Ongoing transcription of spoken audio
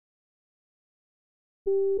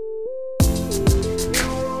Girl,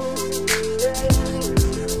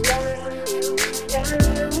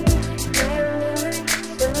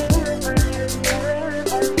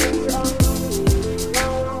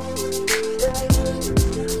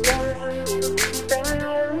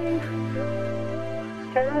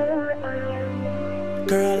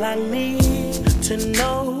 I need to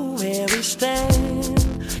know where we stand,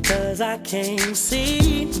 'cause I can't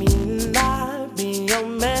see me not being your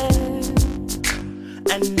man.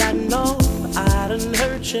 And I know I done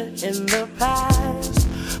hurt you in the past,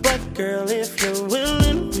 but girl, if you're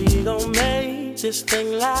willing, we gon' make this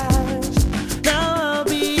thing last. Now I'll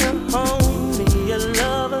be your homie, your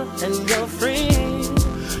lover, and your friend.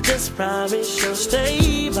 Just promise you'll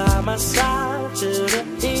stay by my side till the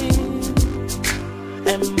end.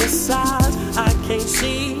 And besides, I can't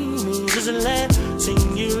see me just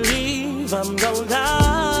letting you leave. I'm gon'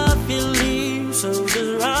 die if you leave, so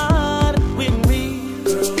just ride with me.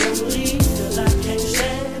 Girl, don't leave, 'cause I can't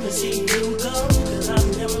stand to see you go, 'cause I'm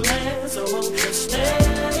your man, so won't you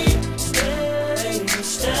stay, stay,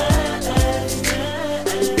 stay.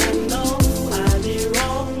 And I know I did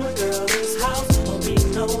wrong, but girl, this house won't be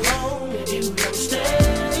no home if you don't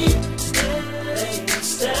stay, stay,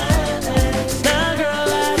 stay.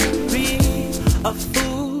 A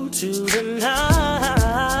fool to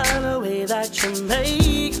deny the way that you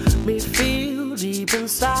make me feel deep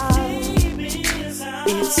inside.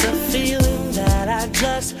 It's a feeling that I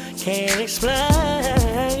just can't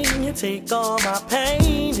explain. You take all my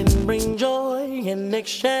pain and bring joy in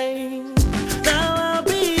exchange. Now I'll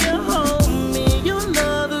be your homie, your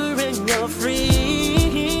lover, and your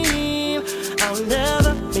friend. I'll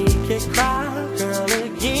never make you cry, girl,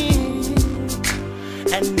 again.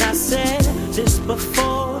 And I said this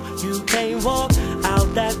before, you can't walk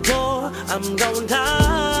out that door. I'm gon'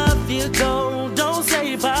 die if you go, don't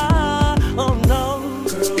say bye, oh no.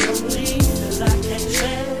 Girl, don't leave, 'cause I can't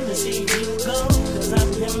stand to see you go, 'cause I'm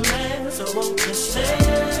your man, so won't you stay,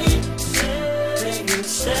 stay,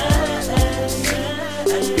 stay.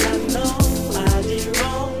 And I know I did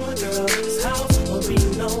wrong, girl, this house won't be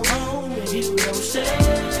no home if you don't stay,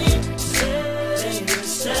 stay,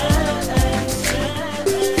 stay.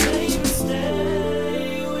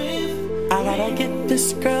 I gotta get this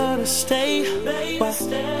girl to stay,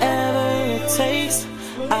 whatever it takes.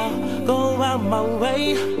 I'll go out my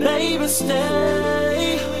way, baby,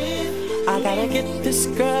 stay. I gotta get this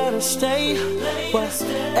girl to stay,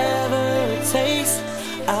 whatever it takes.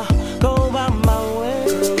 I'll go out my way.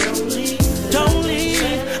 Don't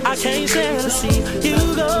leave, I can't stand to see you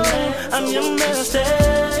go. I'm your man,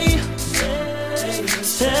 stay,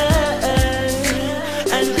 stay.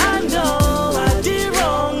 And I know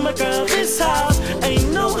girl, this house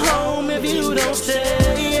ain't no home if you don't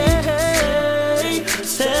stay,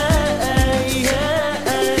 stay,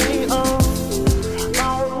 oh.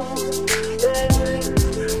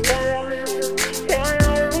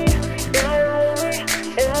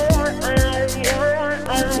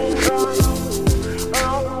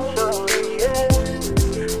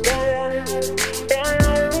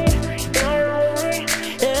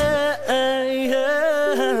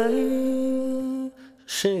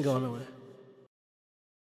 She ain't going nowhere.